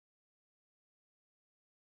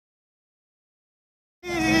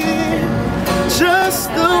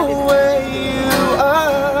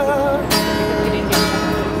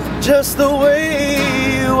the way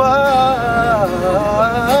you are,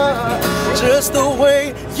 just the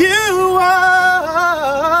way you are,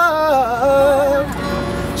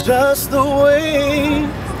 just the way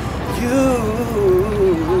you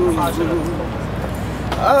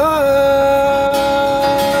are.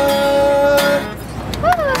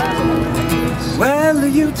 Well,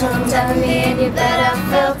 you done Tell me and you bet I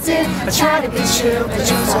felt it. I tried to be chill, but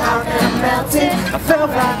you're so hot that I melted. I fell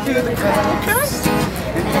right through the cracks,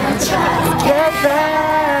 And then I tried to get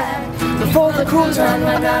back before the cool done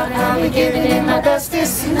run out. I'll be giving it my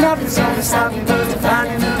bestest. Nothing's gonna stop me but divine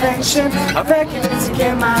intervention. I reckon it's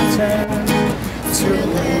again my turn to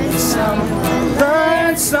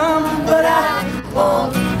learn some, but I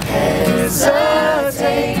won't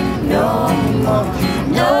hesitate no more,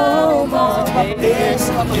 no more. This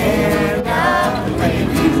cannot wait.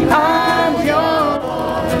 I'm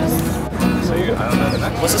yours. So I don't know the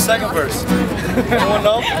next. What's the second verse? Anyone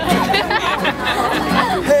know?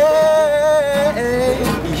 Hey,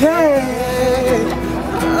 yeah.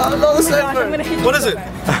 I don't know the second verse. What is it?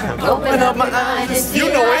 Open up my eyes, you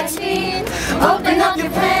know it. Open up your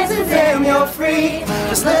plans and then you're free.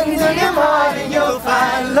 Just let me into your heart and you'll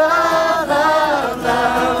find love, love,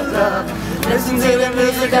 love, love. Listen to the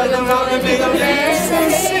music of the morning, big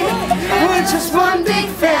amazing. We're just one big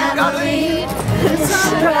family. It's so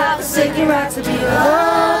proud to say you're right to be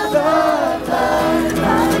Love, love, love,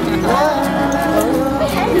 love,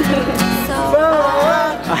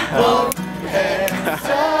 love.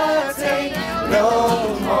 Hesitate no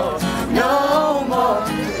more, no more.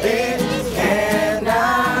 It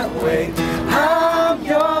cannot wait. I'm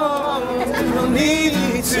yours. No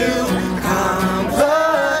need to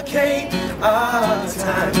complicate. Our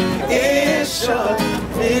time is short.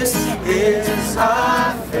 This is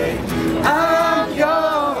our fate. I'm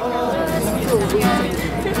yours.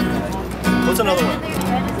 What's another one?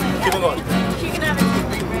 Keep on going.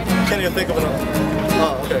 Can't even think of another one.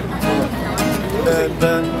 Oh, okay.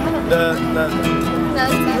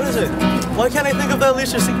 What is it? Why can't I think of that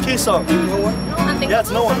Alicia Keys song? No one? Yeah, it's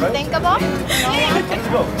no one, right? Unthinkable? Let's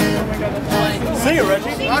go. Sing it,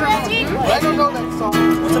 Reggie. Sing it, Reggie. I don't know that song.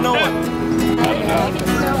 What's a no one? I don't know.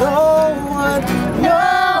 No one, no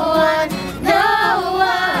one, no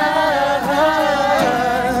one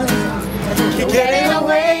can get in the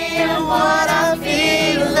way of what I'm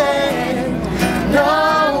feeling. No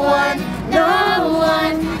one, no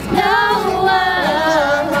one, no one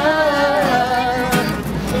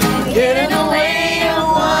get in the way of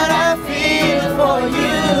what I feel for you.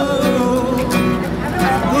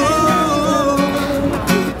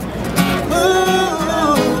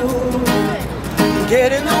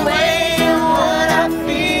 Get in the way of what I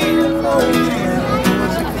feel for you.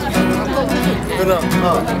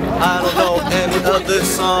 I don't know any other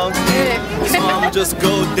songs, so I'ma just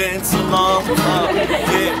go dance along.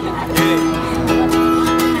 Yeah.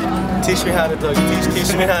 Teach me how to duck.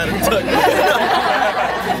 Teach me how to duck.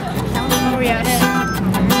 Oh, yes.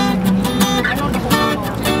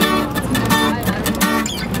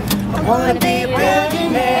 I wanna be a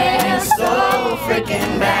billionaire so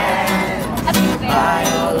freaking bad. Buy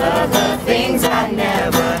all of the things I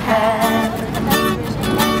never had.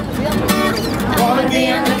 I wanna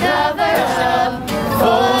be on the cover of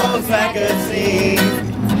Forbes magazine,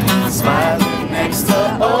 smiling next to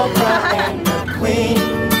Oprah and the Queen.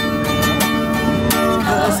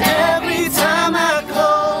 'Cause every time I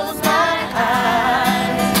close my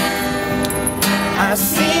eyes, I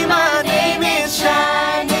see my name in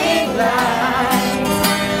shining lights.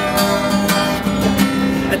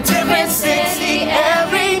 A different city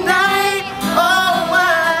every night. Oh,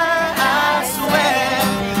 I swear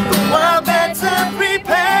the world better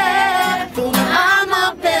prepare for when I'm a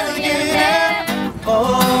billionaire.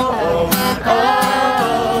 Oh,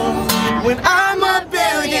 when I'm a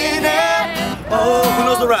billionaire. Oh, who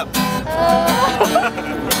knows the rap?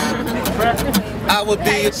 I would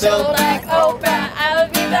be a So like Oprah, I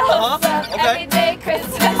would be the host of Okay. every day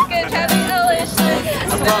Christmas, good having delicious.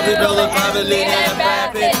 I'm probably Bella, probably Lena, and Brad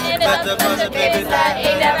Pitt, and a bunch of babies that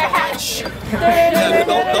ain't never had. Yeah,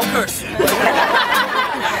 don't curse.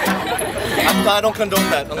 I don't condone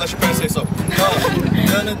that unless your parents say so.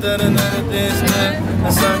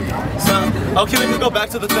 Okay, we can go back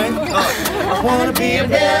to the thing. I wanna be a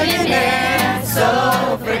billionaire so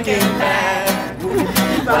freaking bad.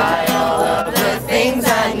 Buy all of the things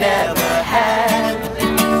I never had.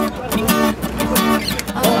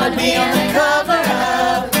 I wanna be on the cover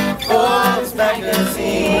of Forbes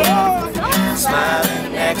magazine,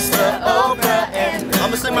 smiling next to Oprah and... I'm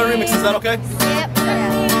gonna sing my remix, is that okay? Yep.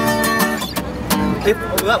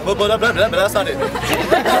 But that's not it.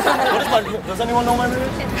 What is my, does anyone know my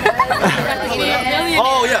lyrics?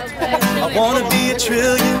 Oh yeah. I wanna be a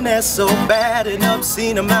trillionaire so bad, an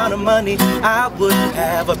obscene amount of money I would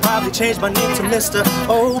have. I'd probably change my name to Mr.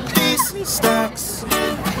 Obese Stacks.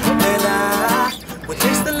 And I would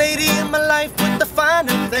chase the lady in my life with the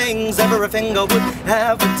finer things. Every finger would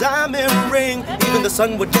have a diamond ring. Even the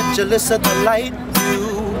sun would get jealous of the light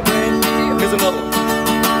you bring. Here's another one.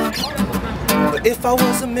 But if I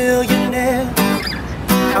was a millionaire,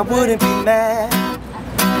 I wouldn't be mad.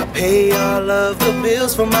 I'd pay all of the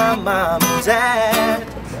bills for my mom and dad.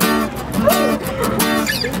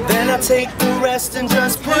 Then I'd take the rest and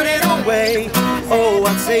just put it away. Oh,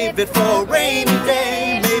 I'd save it for a rainy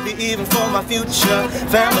day, maybe even for my future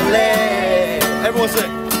family. Everyone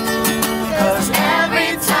sing. 'Cause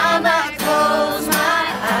every time I close my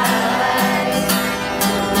eyes,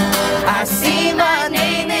 I see my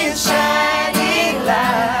name in shining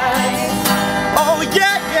lights. Oh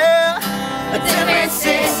yeah, yeah, a different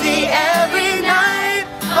city every night.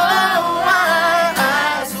 Oh,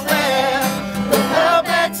 I swear, the world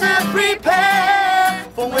better prepare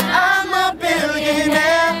for when I'm a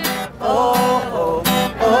billionaire. Oh, oh,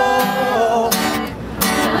 oh.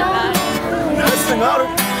 Listen louder.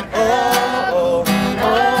 Oh, oh,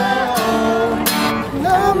 oh.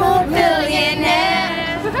 I'm a billionaire.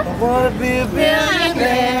 I wanna be a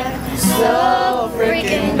billionaire. So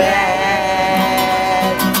freaking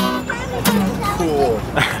bad. Cool.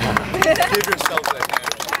 Give yourself